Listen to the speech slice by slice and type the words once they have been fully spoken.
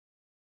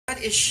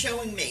is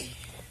showing me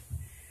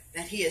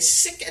that he is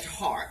sick at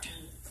heart.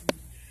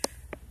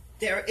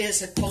 There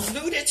is a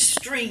polluted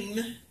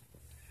stream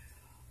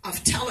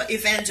of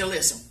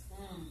televangelism.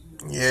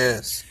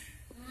 Yes.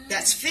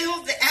 That's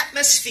filled the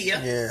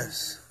atmosphere.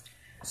 Yes.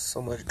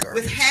 So much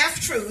garbage. With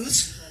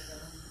half-truths.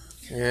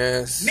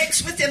 Yes.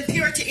 Mixed with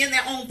impurity in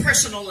their own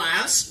personal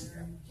lives.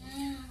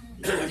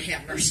 Lord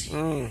have mercy.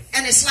 And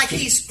it's like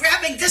he's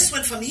grabbing this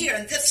one from here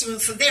and this one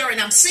from there, and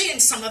I'm seeing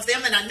some of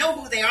them, and I know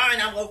who they are,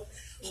 and I will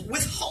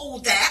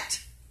withhold that.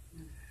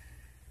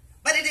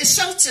 But it is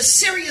such a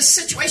serious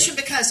situation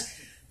because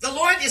the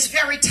Lord is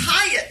very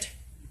tired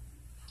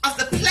of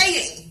the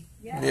playing.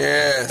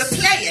 Yes. The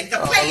playing.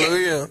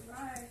 Hallelujah.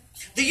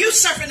 The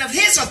usurping of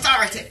his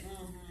authority.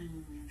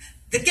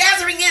 The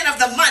gathering in of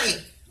the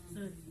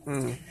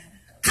money.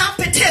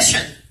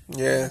 Competition.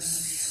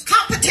 Yes.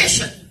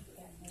 Competition.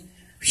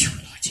 Phew,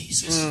 Lord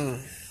Jesus.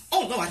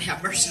 Oh, Lord,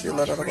 have mercy.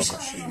 Lord, have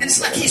mercy. And it's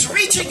like he's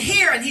reaching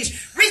here and he's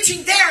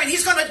reaching there and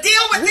he's going to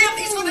deal with them.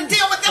 He's going to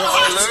deal with them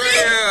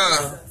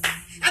harshly.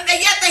 And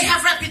yet they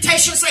have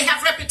reputations. They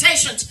have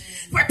reputations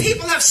where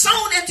people have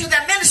sown into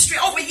their ministry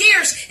over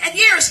years and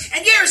years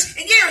and years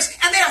and years,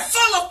 and they are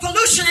full of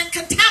pollution and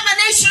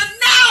contamination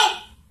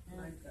now.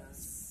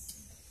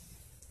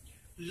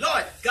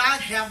 Lord God,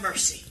 have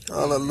mercy.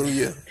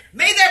 Hallelujah.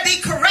 May there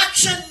be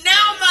correction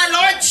now, my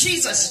Lord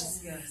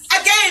Jesus.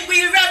 Again,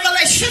 we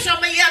revelation.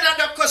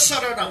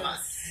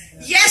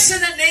 Yes,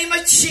 in the name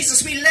of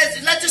Jesus, we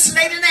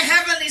legislate in the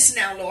heavens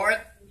now, Lord.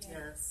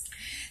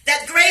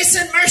 That grace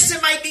and mercy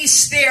might be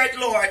spared,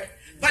 Lord.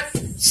 But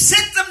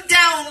sit them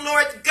down,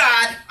 Lord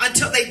God,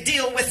 until they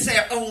deal with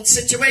their own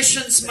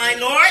situations, my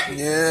Lord.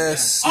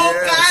 Yes. Oh,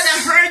 God, I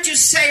heard you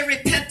say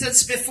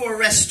repentance before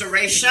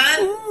restoration.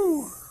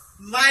 Ooh.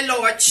 My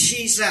Lord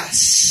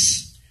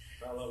Jesus.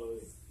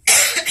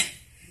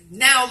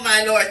 Now,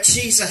 my Lord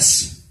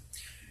Jesus,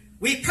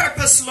 we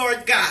purpose,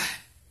 Lord God,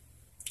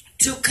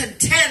 to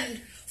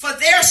contend for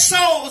their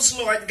souls,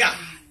 Lord God.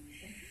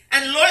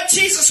 And Lord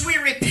Jesus, we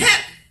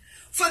repent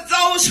for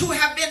those who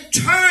have been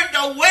turned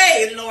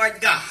away, Lord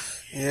God.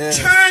 Yes.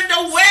 Turned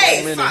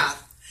away, Father,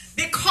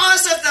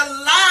 because of the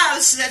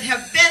lives that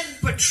have been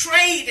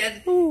portrayed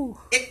and all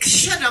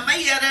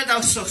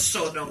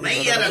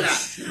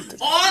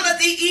of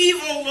the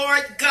evil,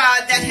 Lord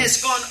God, that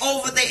has gone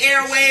over the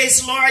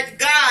airways, Lord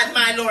God,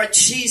 my Lord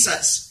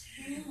Jesus,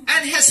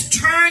 and has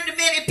turned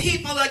many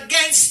people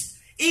against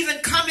even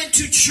coming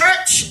to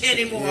church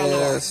anymore,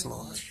 yes,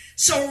 Lord.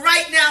 So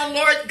right now,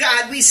 Lord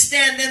God, we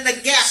stand in the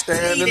gap,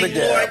 pleading,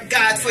 Lord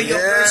God, for your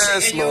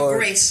mercy and your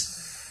grace.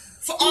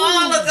 For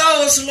all of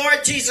those,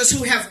 Lord Jesus,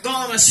 who have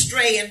gone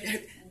astray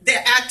and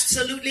they're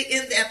absolutely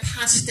in the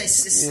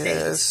apostasy state.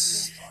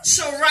 Yes.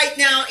 So right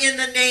now, in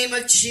the name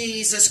of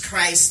Jesus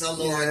Christ, the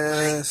Lord,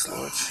 yes,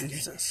 Lord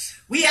Jesus,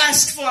 we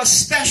ask for a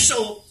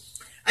special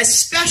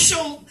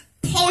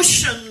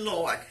potion,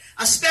 Lord,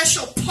 a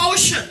special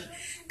potion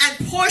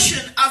and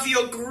portion of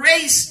your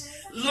grace,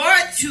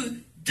 Lord, to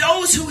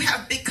those who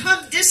have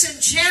become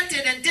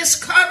disenchanted and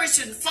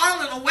discouraged and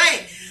fallen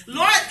away,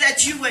 Lord,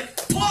 that you would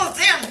pull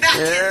them back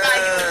in by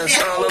your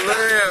neck, oh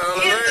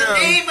God, in the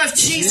name of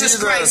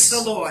Jesus Christ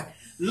the Lord.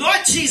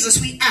 Lord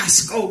Jesus, we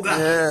ask, oh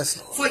God,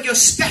 for your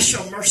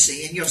special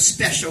mercy and your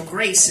special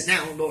grace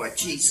now, Lord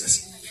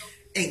Jesus.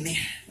 Amen.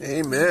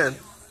 Amen.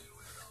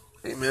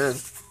 Amen.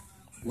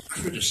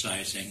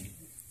 Criticizing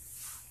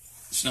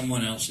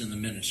someone else in the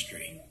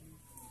ministry.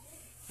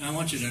 Now, I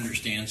want you to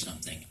understand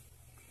something.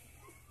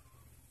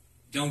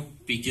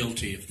 Don't be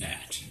guilty of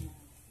that.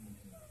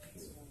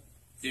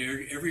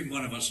 Every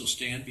one of us will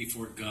stand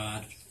before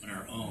God on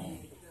our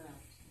own.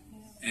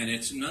 And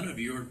it's none of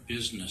your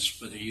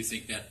business whether you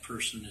think that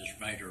person is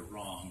right or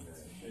wrong.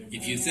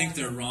 If you think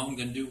they're wrong,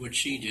 then do what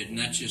she did, and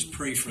that's just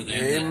pray for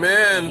them.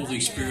 Amen. The Holy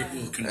Spirit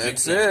will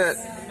convict them. That's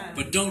it.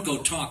 But don't go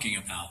talking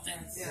about them.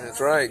 That's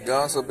right.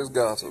 Gossip is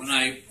gossip. When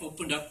I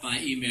opened up my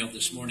email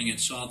this morning and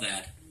saw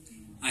that,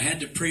 I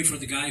had to pray for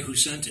the guy who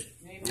sent it.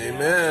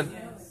 Amen.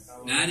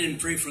 Now, I didn't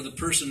pray for the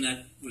person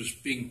that was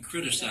being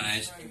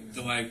criticized,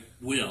 though I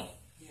will.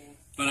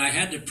 But I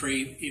had to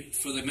pray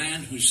for the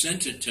man who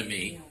sent it to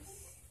me,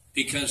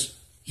 because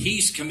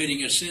he's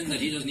committing a sin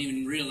that he doesn't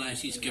even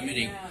realize he's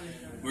committing,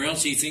 or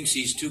else he thinks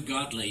he's too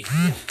godly.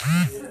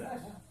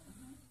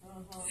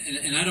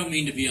 And I don't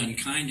mean to be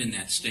unkind in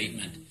that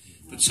statement,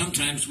 but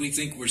sometimes we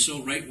think we're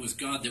so right with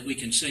God that we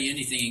can say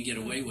anything and get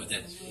away with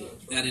it.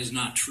 That is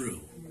not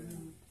true.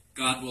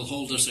 God will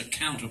hold us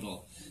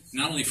accountable,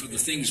 not only for the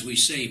things we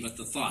say, but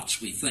the thoughts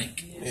we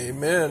think.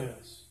 Amen.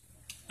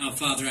 Now,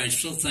 Father, I'm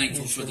so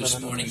thankful for this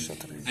morning.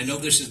 I know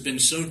this has been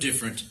so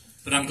different,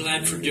 but I'm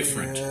glad for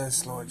different.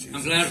 Yes, Lord Jesus.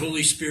 I'm glad,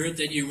 Holy Spirit,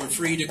 that you were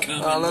free to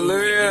come.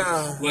 Hallelujah.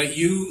 And what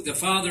you, the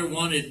Father,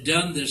 wanted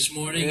done this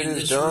morning in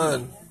this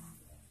room.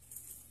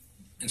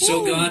 And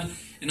so, God,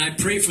 and I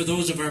pray for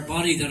those of our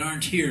body that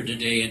aren't here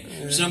today,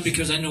 and some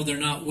because I know they're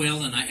not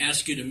well, and I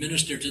ask you to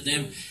minister to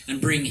them and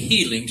bring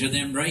healing to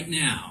them right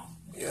now.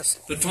 Yes.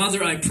 But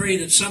Father, I pray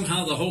that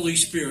somehow the Holy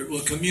Spirit will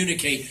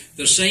communicate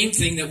the same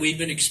thing that we've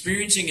been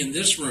experiencing in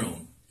this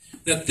room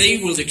that they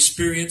will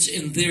experience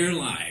in their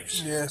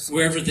lives, Yes.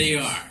 wherever they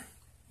are.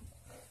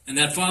 And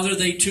that, Father,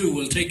 they too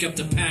will take up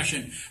the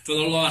passion for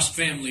the lost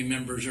family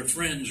members or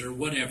friends or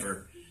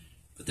whatever.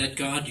 But that,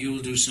 God, you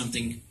will do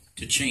something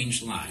to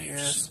change lives.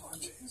 Yes,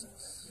 Lord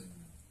Jesus.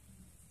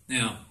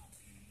 Now,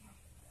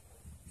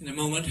 in a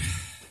moment,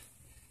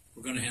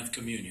 we're going to have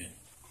communion.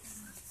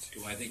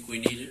 Do I think we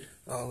need it?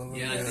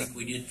 Hallelujah. Yeah, I think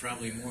we need it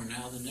probably more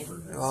now than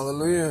ever.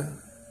 Hallelujah.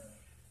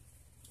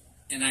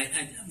 And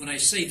when I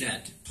say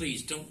that,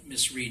 please don't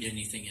misread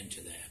anything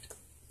into that.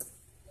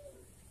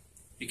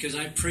 Because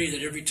I pray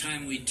that every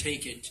time we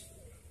take it,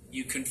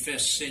 you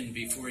confess sin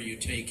before you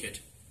take it.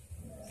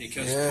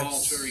 Because Yes.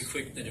 Paul's very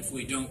quick that if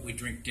we don't, we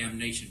drink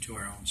damnation to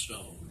our own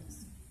soul.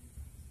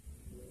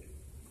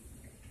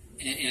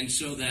 And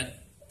so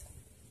that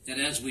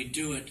as we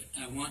do it,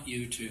 I want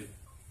you to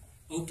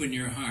open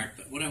your heart.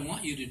 But what I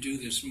want you to do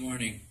this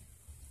morning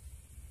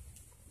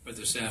or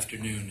this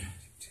afternoon,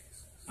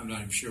 I'm not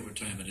even sure what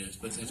time it is,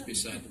 but that's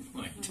beside the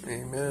point.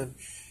 Amen.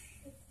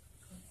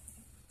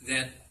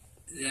 That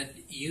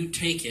you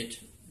take it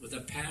with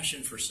a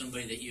passion for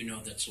somebody that you know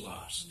that's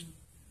lost.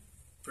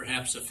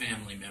 Perhaps a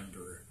family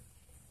member,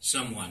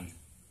 someone.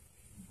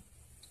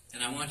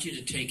 And I want you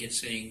to take it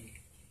saying,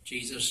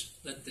 Jesus,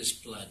 let this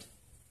blood,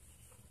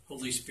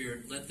 Holy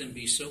Spirit, let them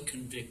be so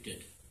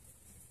convicted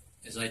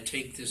as I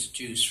take this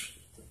juice,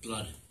 the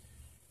blood,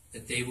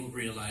 that they will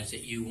realize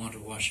that you want to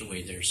wash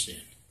away their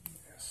sin.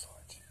 Yes,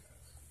 Lord Jesus.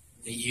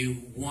 That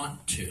you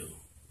want to.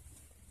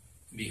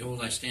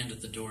 Behold, I stand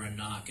at the door and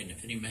knock, and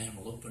if any man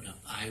will open up,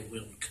 I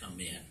will come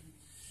in,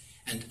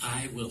 and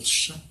I will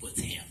sup with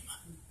him.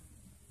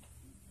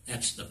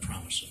 That's the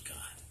promise of God.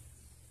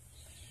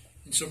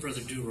 And so,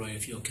 Brother Duroy,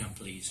 if you'll come,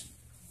 please.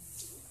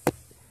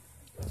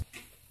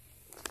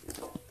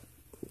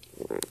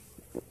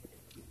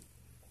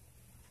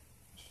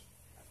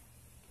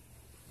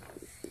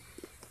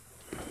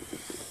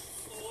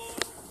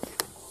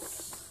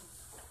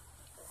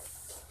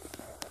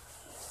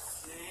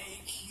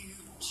 Thank you,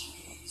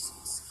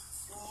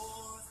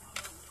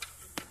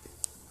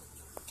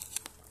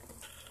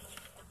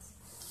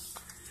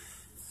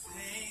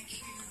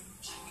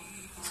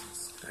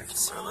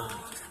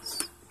 brother.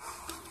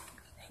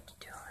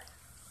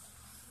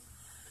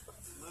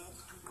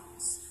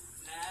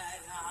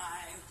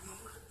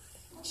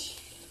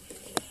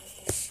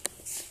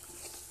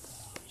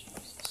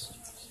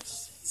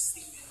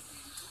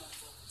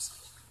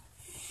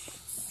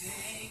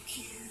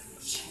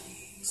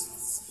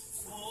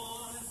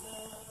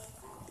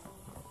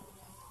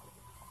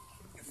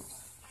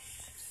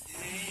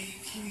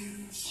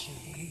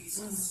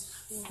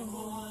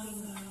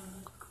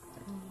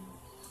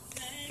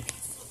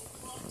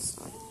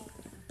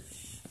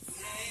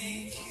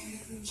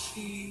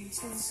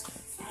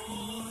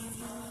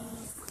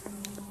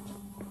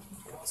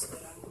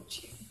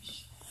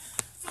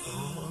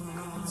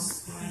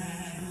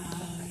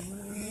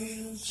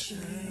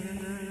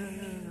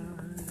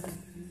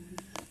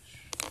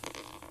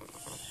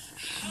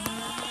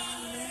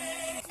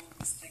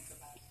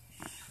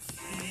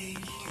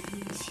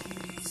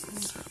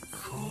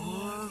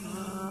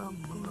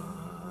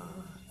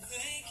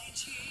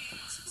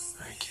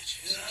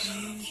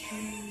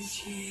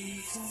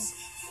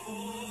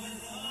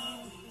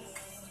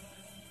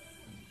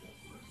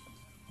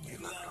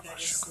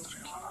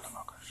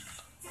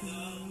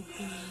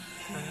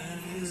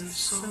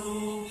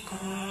 So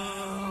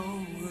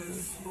powerful.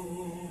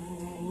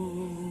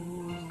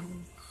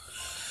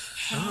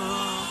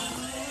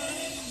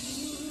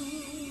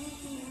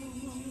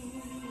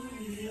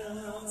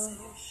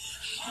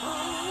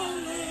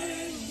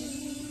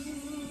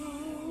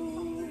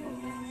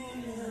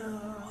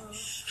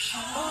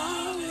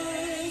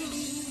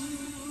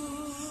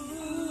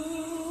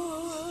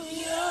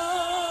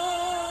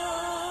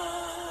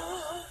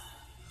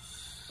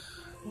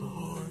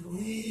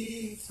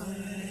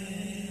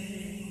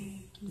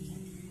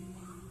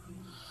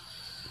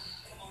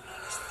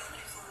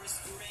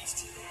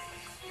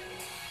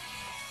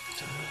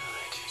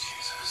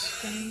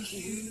 Thank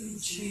you,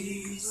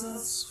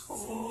 Jesus,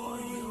 for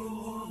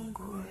your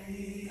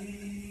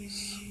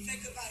grace.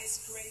 Think about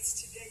His grace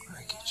today.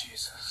 Thank you,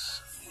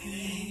 Jesus.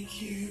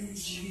 Thank you,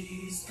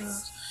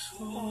 Jesus,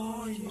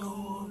 for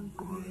your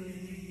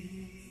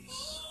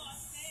grace.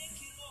 Thank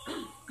you,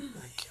 Lord.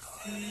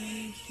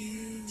 Thank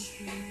you,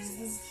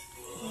 Jesus,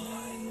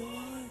 for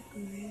your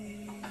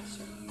grace.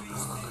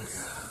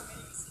 Hallelujah.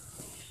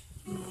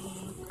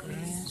 Your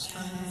grace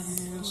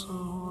is so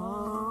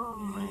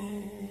amazing.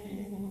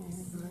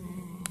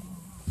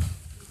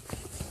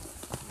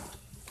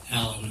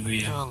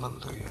 Hallelujah.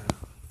 Hallelujah.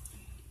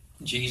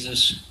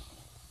 Jesus,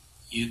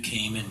 you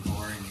came and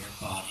bore in your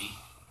body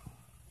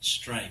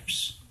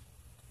stripes,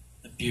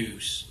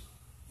 abuse,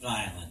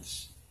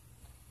 violence.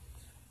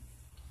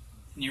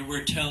 And your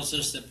word tells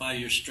us that by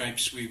your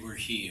stripes we were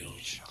healed.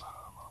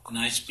 And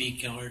I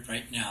speak, Lord,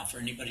 right now for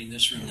anybody in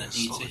this room that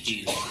needs a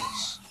healing.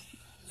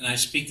 And I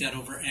speak that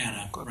over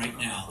Anna right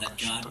now, that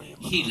God,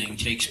 healing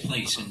takes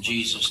place in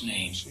Jesus'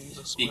 name.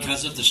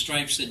 Because of the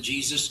stripes that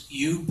Jesus,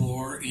 you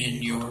bore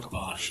in your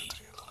body.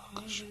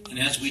 And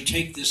as we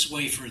take this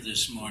wafer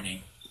this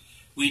morning,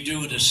 we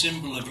do it a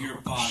symbol of your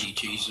body,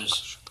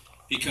 Jesus,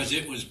 because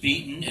it was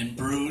beaten and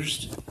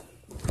bruised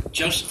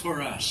just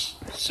for us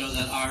so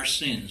that our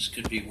sins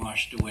could be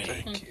washed away.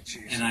 Thank you,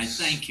 Jesus. And I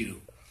thank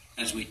you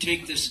as we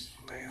take this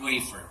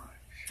wafer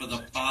for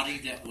the body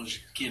that was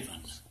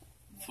given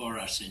for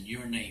us in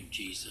your name,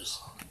 Jesus.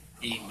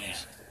 Amen.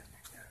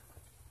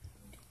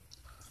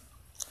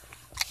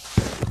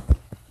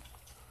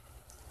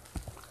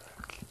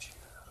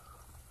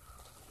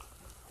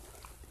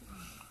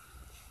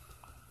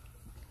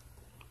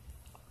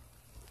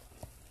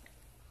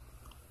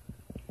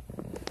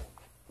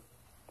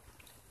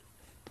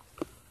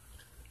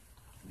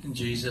 And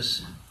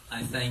Jesus,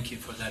 I thank you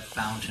for that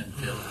fountain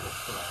filled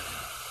with blood,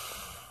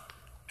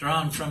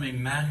 drawn from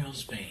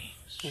Emmanuel's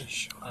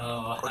veins.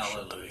 Oh,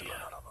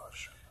 hallelujah.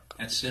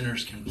 That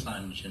sinners can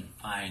plunge and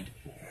find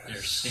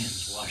their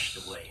sins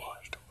washed away.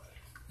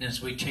 And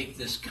as we take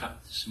this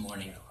cup this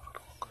morning,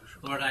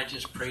 Lord, I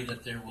just pray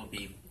that there will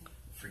be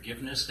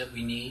forgiveness that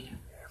we need.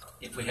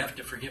 If we have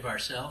to forgive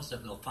ourselves,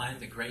 that we'll find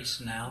the grace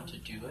now to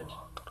do it.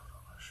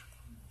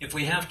 If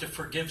we have to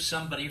forgive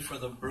somebody for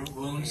the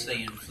wounds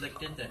they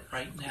inflicted, that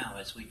right now,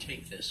 as we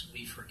take this,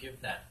 we forgive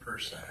that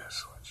person.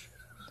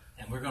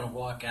 And we're going to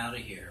walk out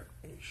of here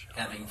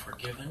having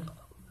forgiven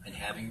and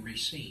having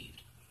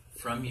received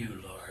from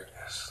you, Lord,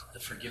 the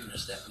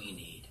forgiveness that we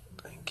need.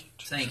 Thank you,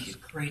 Jesus. Thank you.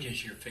 Great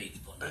is your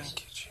faithfulness.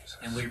 Thank you, Jesus.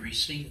 And we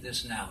receive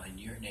this now in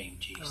your name,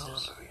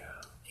 Jesus.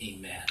 Hallelujah.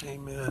 Amen.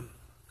 Amen.